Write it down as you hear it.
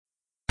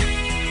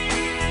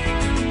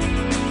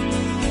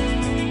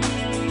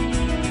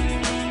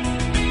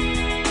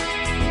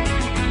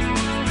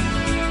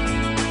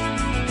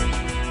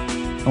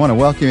want to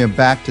welcome you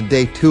back to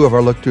day 2 of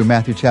our look through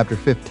Matthew chapter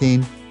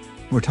 15.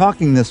 We're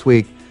talking this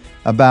week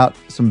about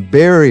some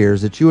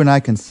barriers that you and I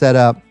can set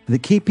up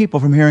that keep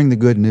people from hearing the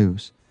good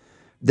news,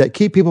 that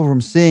keep people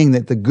from seeing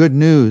that the good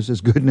news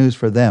is good news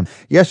for them.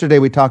 Yesterday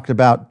we talked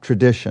about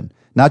tradition,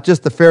 not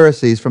just the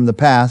Pharisees from the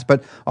past,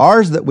 but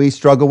ours that we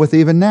struggle with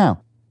even now.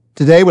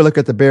 Today we look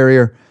at the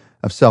barrier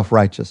of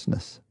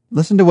self-righteousness.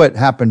 Listen to what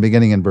happened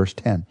beginning in verse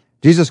 10.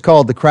 Jesus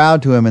called the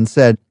crowd to him and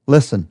said,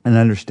 "Listen and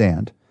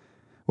understand.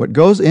 What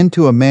goes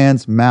into a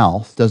man's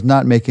mouth does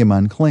not make him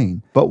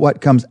unclean, but what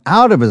comes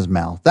out of his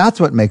mouth, that's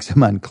what makes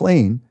him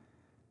unclean."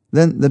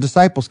 Then the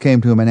disciples came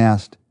to him and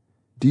asked,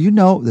 "Do you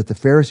know that the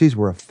Pharisees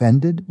were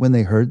offended when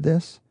they heard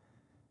this?"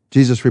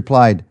 Jesus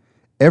replied,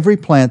 "Every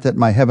plant that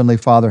my heavenly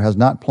Father has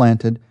not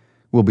planted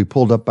will be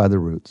pulled up by the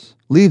roots.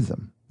 Leave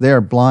them. They are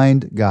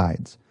blind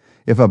guides.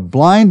 If a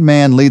blind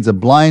man leads a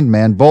blind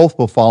man, both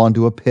will fall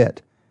into a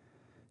pit."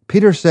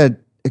 Peter said,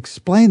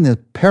 "Explain the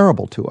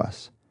parable to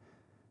us."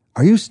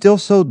 "Are you still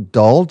so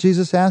dull?"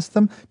 Jesus asked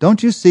them.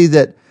 "Don't you see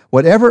that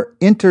whatever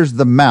enters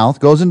the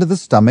mouth goes into the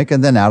stomach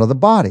and then out of the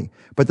body?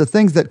 But the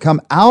things that come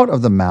out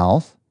of the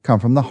mouth come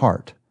from the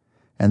heart,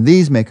 and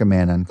these make a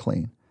man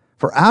unclean.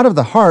 For out of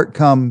the heart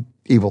come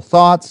evil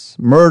thoughts,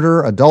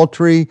 murder,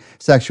 adultery,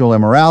 sexual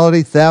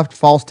immorality, theft,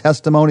 false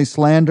testimony,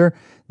 slander.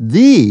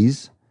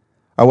 These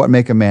are what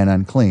make a man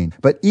unclean.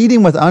 But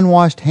eating with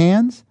unwashed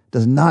hands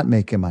does not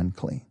make him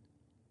unclean."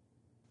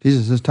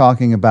 Jesus is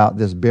talking about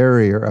this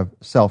barrier of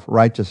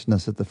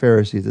self-righteousness that the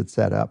Pharisees had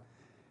set up.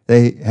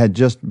 They had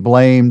just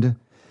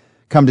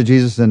come to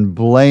Jesus and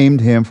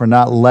blamed him for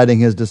not letting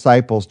his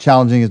disciples,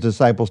 challenging his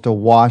disciples to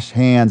wash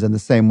hands in the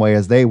same way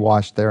as they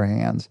washed their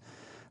hands.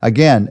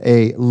 Again,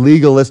 a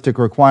legalistic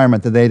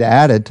requirement that they'd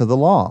added to the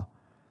law.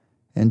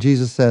 And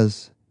Jesus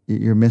says,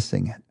 you're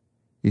missing it.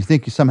 You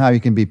think somehow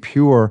you can be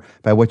pure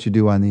by what you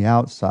do on the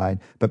outside,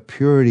 but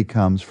purity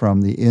comes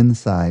from the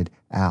inside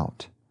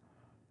out.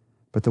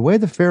 But the way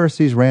the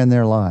Pharisees ran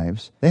their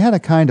lives, they had a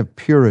kind of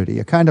purity,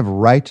 a kind of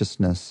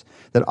righteousness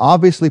that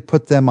obviously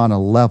put them on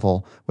a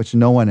level which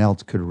no one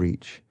else could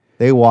reach.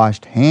 They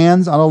washed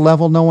hands on a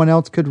level no one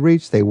else could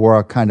reach. They wore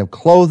a kind of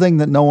clothing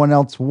that no one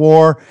else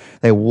wore.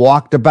 They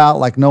walked about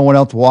like no one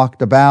else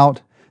walked about.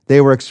 They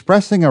were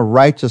expressing a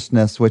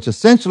righteousness which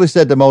essentially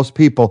said to most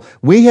people,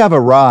 we have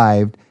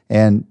arrived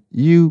and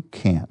you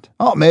can't.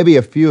 Oh, maybe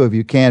a few of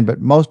you can,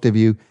 but most of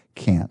you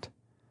can't.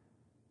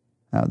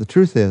 Now, the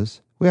truth is,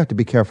 we have to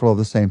be careful of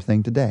the same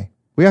thing today.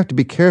 We have to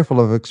be careful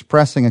of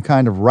expressing a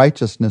kind of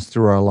righteousness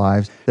through our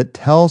lives that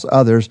tells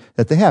others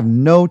that they have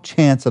no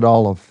chance at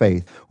all of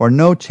faith or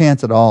no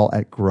chance at all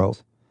at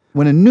growth.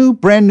 When a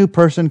brand new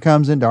person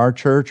comes into our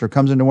church or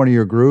comes into one of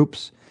your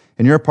groups,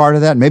 and you're a part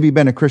of that, maybe you've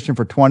been a Christian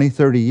for 20,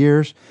 30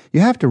 years,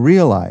 you have to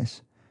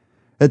realize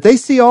that they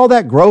see all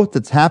that growth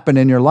that's happened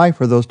in your life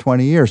for those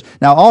 20 years.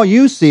 Now, all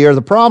you see are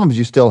the problems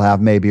you still have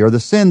maybe, or the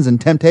sins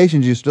and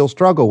temptations you still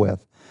struggle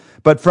with.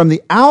 But from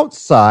the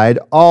outside,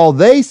 all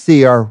they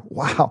see are,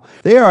 wow,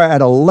 they are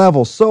at a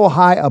level so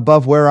high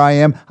above where I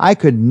am, I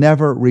could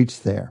never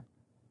reach there.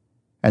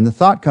 And the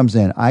thought comes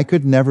in, I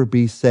could never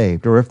be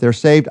saved. Or if they're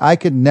saved, I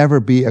could never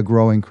be a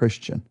growing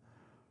Christian.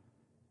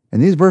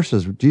 In these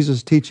verses, Jesus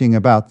is teaching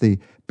about the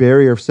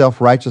barrier of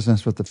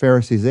self-righteousness with the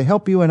Pharisees. They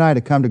help you and I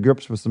to come to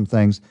grips with some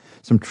things,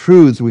 some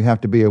truths we have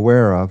to be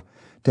aware of,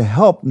 to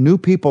help new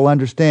people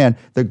understand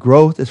that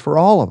growth is for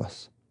all of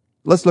us.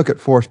 Let's look at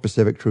 4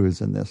 specific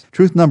truths in this.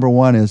 Truth number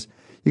 1 is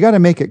you got to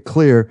make it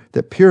clear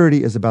that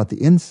purity is about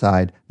the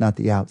inside, not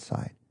the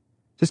outside.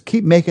 Just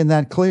keep making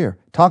that clear.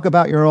 Talk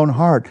about your own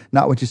heart,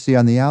 not what you see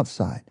on the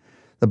outside.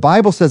 The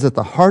Bible says that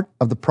the heart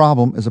of the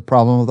problem is a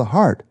problem of the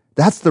heart.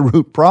 That's the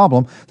root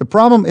problem. The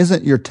problem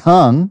isn't your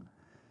tongue.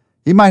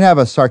 You might have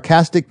a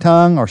sarcastic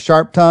tongue or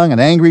sharp tongue, an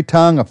angry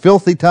tongue, a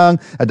filthy tongue,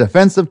 a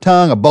defensive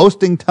tongue, a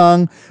boasting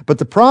tongue. But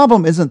the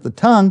problem isn't the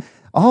tongue.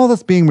 All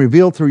that's being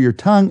revealed through your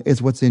tongue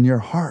is what's in your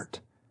heart.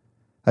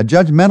 A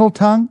judgmental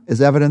tongue is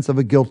evidence of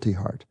a guilty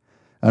heart.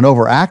 An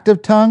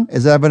overactive tongue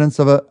is evidence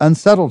of an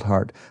unsettled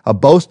heart. A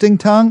boasting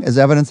tongue is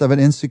evidence of an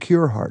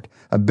insecure heart.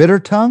 A bitter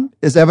tongue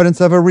is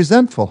evidence of a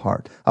resentful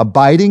heart. A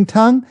biting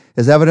tongue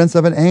is evidence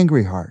of an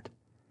angry heart.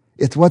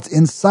 It's what's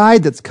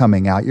inside that's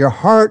coming out. Your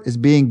heart is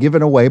being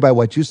given away by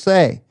what you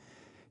say.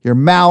 Your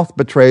mouth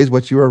betrays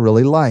what you are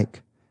really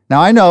like.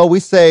 Now, I know we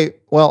say,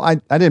 well, I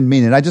didn't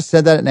mean it. I just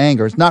said that in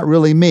anger. It's not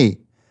really me.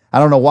 I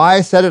don't know why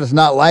I said it. It's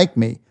not like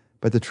me.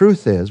 But the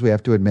truth is, we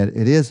have to admit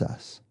it is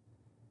us.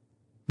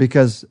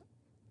 Because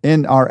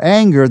in our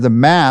anger, the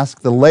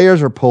mask, the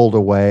layers are pulled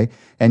away,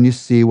 and you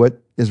see what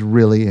is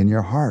really in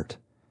your heart.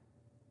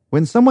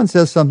 When someone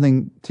says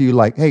something to you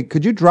like, hey,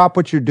 could you drop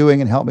what you're doing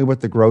and help me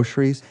with the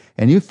groceries?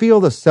 And you feel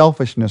the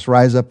selfishness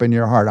rise up in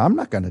your heart. I'm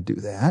not going to do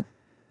that.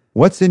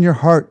 What's in your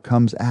heart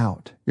comes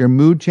out. Your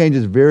mood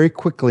changes very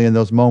quickly in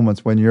those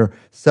moments when your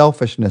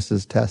selfishness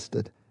is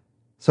tested.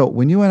 So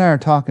when you and I are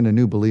talking to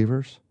new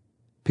believers,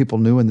 people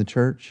new in the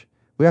church,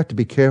 we have to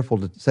be careful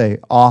to say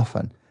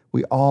often,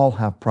 we all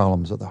have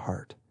problems of the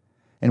heart.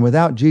 And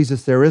without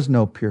Jesus, there is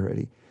no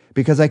purity.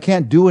 because I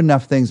can't do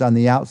enough things on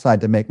the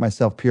outside to make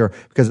myself pure,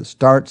 because it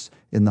starts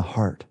in the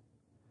heart.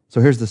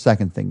 So here's the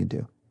second thing you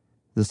do.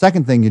 The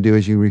second thing you do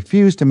is you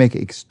refuse to make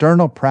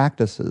external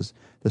practices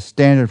the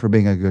standard for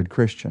being a good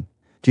Christian.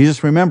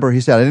 Jesus, remember,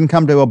 he said, I didn't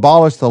come to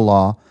abolish the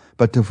law,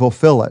 but to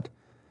fulfill it.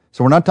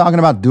 So we're not talking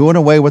about doing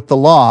away with the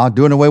law,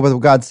 doing away with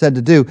what God said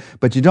to do,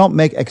 but you don't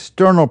make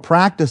external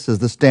practices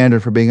the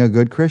standard for being a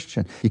good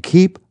Christian. You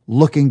keep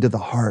looking to the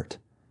heart.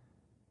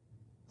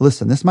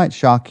 Listen, this might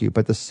shock you,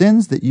 but the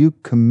sins that you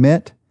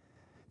commit,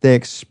 they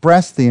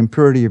express the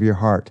impurity of your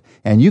heart.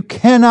 And you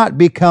cannot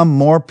become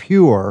more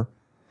pure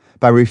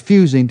by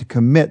refusing to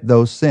commit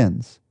those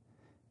sins.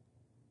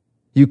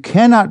 You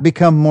cannot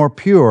become more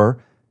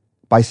pure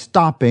by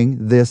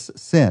stopping this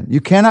sin.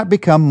 You cannot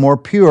become more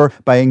pure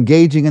by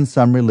engaging in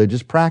some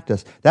religious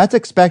practice. That's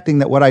expecting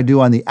that what I do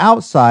on the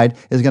outside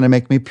is going to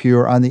make me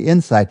pure on the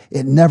inside.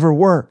 It never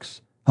works.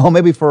 Oh,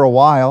 maybe for a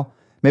while,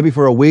 maybe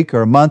for a week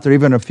or a month or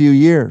even a few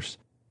years.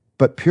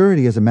 But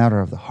purity is a matter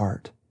of the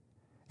heart.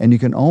 And you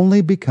can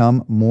only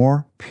become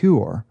more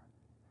pure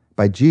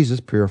by Jesus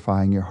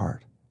purifying your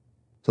heart.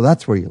 So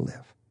that's where you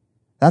live.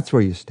 That's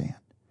where you stand.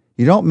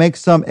 You don't make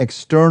some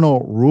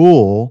external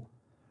rule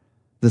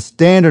the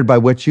standard by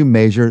which you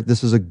measure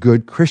this is a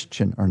good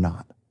Christian or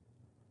not.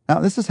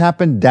 Now, this has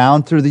happened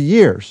down through the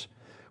years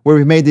where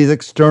we've made these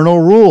external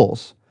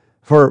rules.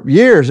 For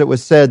years, it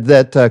was said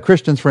that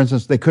Christians, for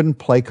instance, they couldn't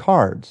play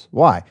cards.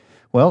 Why?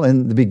 Well,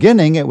 in the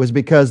beginning, it was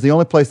because the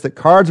only place that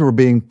cards were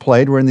being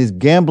played were in these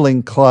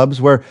gambling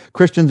clubs where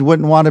Christians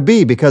wouldn't want to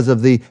be because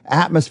of the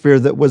atmosphere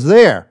that was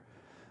there.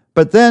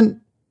 But then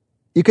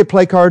you could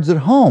play cards at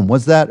home.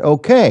 Was that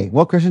okay?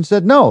 Well, Christians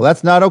said, no,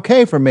 that's not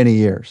okay for many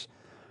years.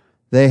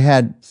 They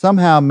had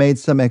somehow made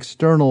some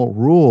external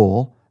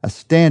rule a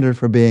standard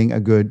for being a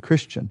good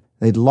Christian.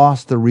 They'd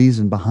lost the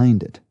reason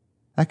behind it.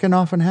 That can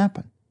often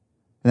happen.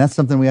 And that's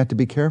something we have to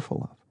be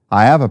careful of.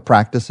 I have a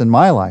practice in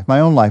my life, my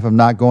own life, of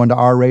not going to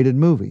R-rated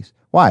movies.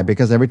 Why?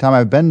 Because every time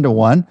I've been to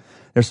one,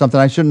 there's something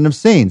I shouldn't have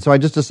seen. So I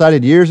just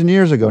decided years and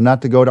years ago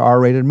not to go to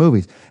R-rated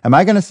movies. Am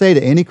I going to say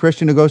to any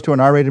Christian who goes to an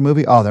R-rated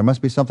movie, oh, there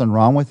must be something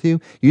wrong with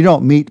you? You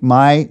don't meet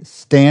my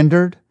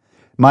standard,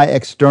 my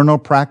external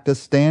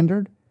practice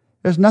standard?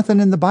 There's nothing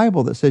in the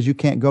Bible that says you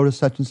can't go to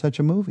such and such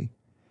a movie.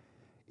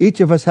 Each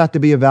of us have to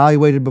be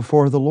evaluated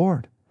before the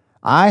Lord.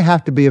 I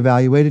have to be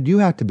evaluated. You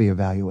have to be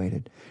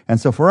evaluated. And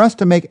so for us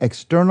to make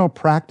external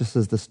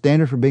practices the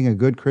standard for being a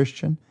good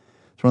Christian,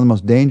 it's one of the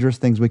most dangerous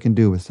things we can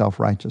do with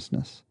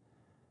self-righteousness.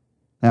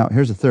 Now,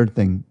 here's the third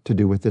thing to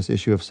do with this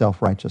issue of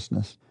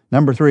self-righteousness.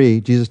 Number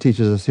 3, Jesus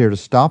teaches us here to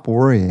stop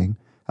worrying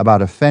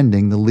about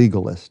offending the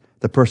legalist,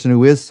 the person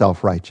who is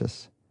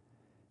self-righteous.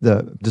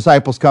 The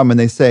disciples come and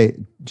they say,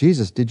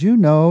 Jesus, did you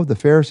know the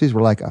Pharisees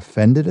were like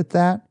offended at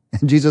that?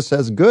 And Jesus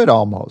says, good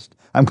almost.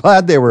 I'm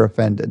glad they were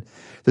offended.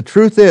 The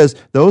truth is,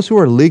 those who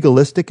are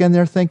legalistic in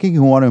their thinking,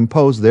 who want to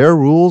impose their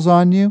rules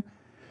on you,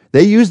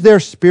 they use their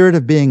spirit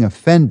of being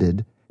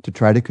offended to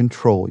try to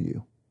control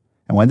you.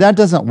 And when that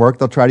doesn't work,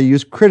 they'll try to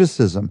use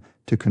criticism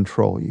to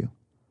control you.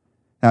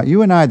 Now,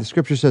 you and I, the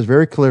Scripture says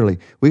very clearly,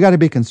 we got to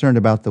be concerned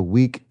about the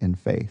weak in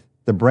faith,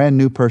 the brand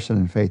new person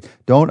in faith.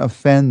 Don't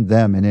offend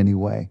them in any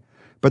way.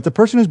 But the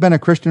person who's been a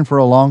Christian for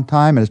a long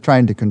time and is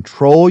trying to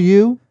control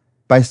you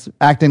by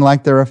acting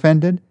like they're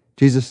offended,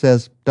 Jesus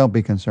says, don't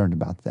be concerned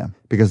about them.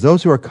 Because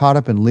those who are caught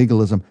up in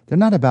legalism, they're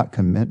not about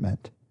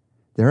commitment.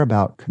 They're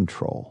about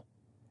control.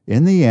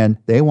 In the end,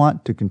 they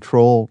want to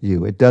control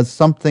you. It does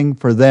something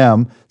for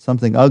them,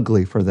 something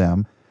ugly for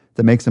them,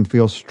 that makes them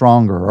feel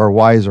stronger or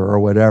wiser or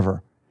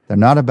whatever. They're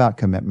not about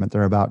commitment.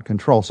 They're about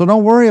control. So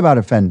don't worry about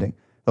offending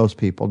those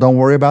people. Don't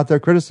worry about their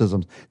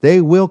criticisms.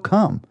 They will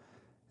come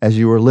as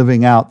you are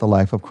living out the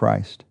life of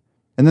Christ.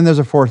 And then there's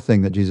a fourth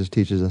thing that Jesus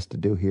teaches us to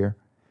do here.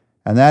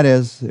 And that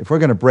is, if we're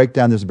going to break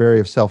down this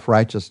barrier of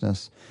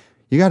self-righteousness,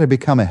 you got to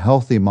become a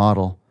healthy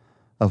model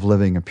of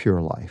living a pure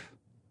life.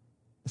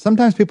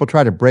 Sometimes people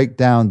try to break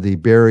down the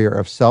barrier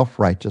of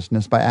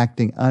self-righteousness by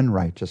acting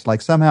unrighteous.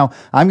 Like somehow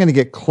I'm going to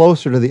get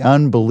closer to the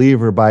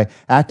unbeliever by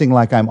acting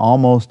like I'm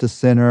almost a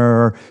sinner,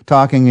 or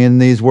talking in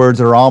these words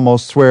that are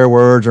almost swear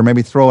words, or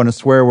maybe throwing a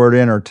swear word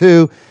in or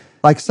two.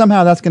 Like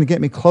somehow that's going to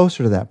get me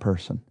closer to that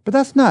person. But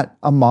that's not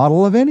a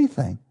model of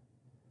anything.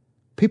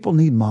 People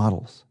need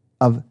models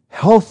of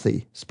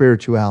healthy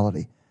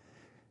spirituality.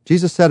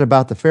 Jesus said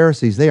about the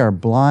Pharisees, they are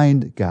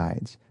blind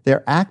guides.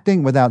 They're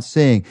acting without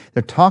seeing.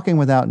 They're talking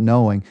without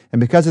knowing. And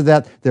because of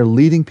that, they're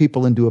leading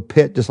people into a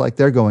pit just like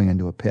they're going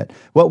into a pit.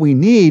 What we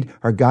need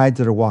are guides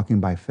that are walking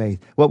by faith.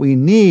 What we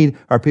need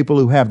are people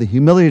who have the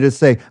humility to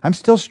say, I'm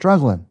still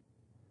struggling.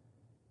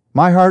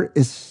 My heart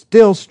is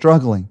still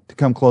struggling to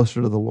come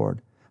closer to the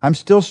Lord. I'm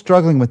still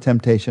struggling with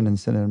temptation and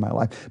sin in my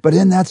life. But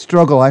in that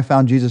struggle, I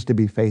found Jesus to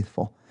be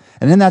faithful.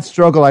 And in that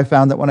struggle, I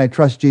found that when I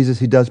trust Jesus,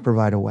 He does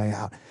provide a way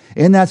out.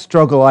 In that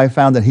struggle, I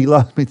found that He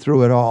loves me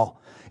through it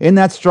all. In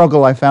that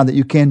struggle, I found that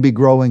you can be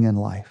growing in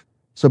life.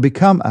 So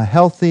become a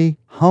healthy,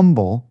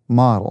 humble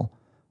model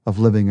of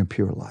living a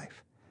pure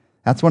life.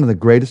 That's one of the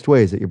greatest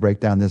ways that you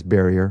break down this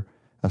barrier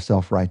of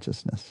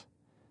self-righteousness.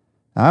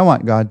 I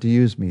want God to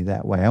use me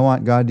that way. I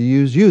want God to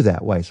use you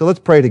that way. So let's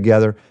pray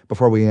together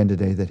before we end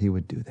today that he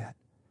would do that.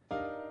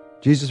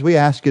 Jesus, we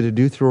ask you to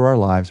do through our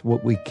lives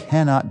what we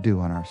cannot do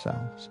on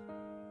ourselves.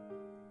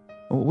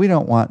 We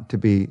don't want to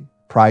be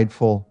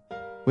prideful.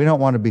 We don't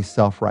want to be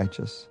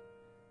self-righteous.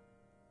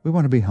 We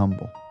want to be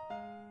humble.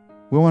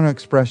 We want to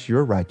express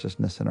your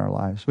righteousness in our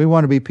lives. We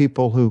want to be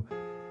people who,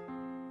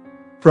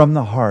 from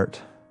the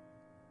heart,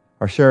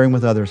 are sharing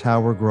with others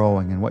how we're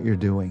growing and what you're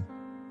doing.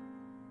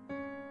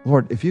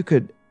 Lord, if you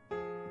could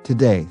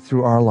today,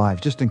 through our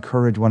lives, just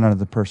encourage one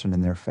other person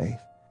in their faith.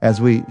 As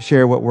we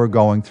share what we're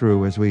going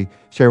through, as we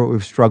share what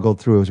we've struggled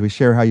through, as we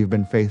share how you've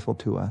been faithful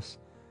to us,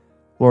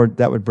 Lord,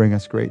 that would bring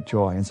us great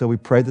joy. And so we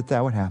pray that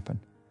that would happen.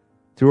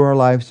 Through our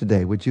lives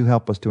today, would you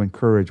help us to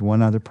encourage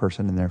one other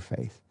person in their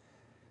faith?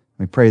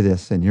 We pray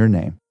this in your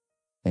name.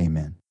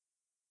 Amen.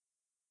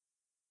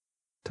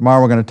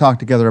 Tomorrow we're going to talk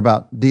together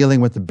about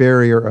dealing with the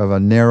barrier of a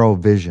narrow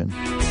vision.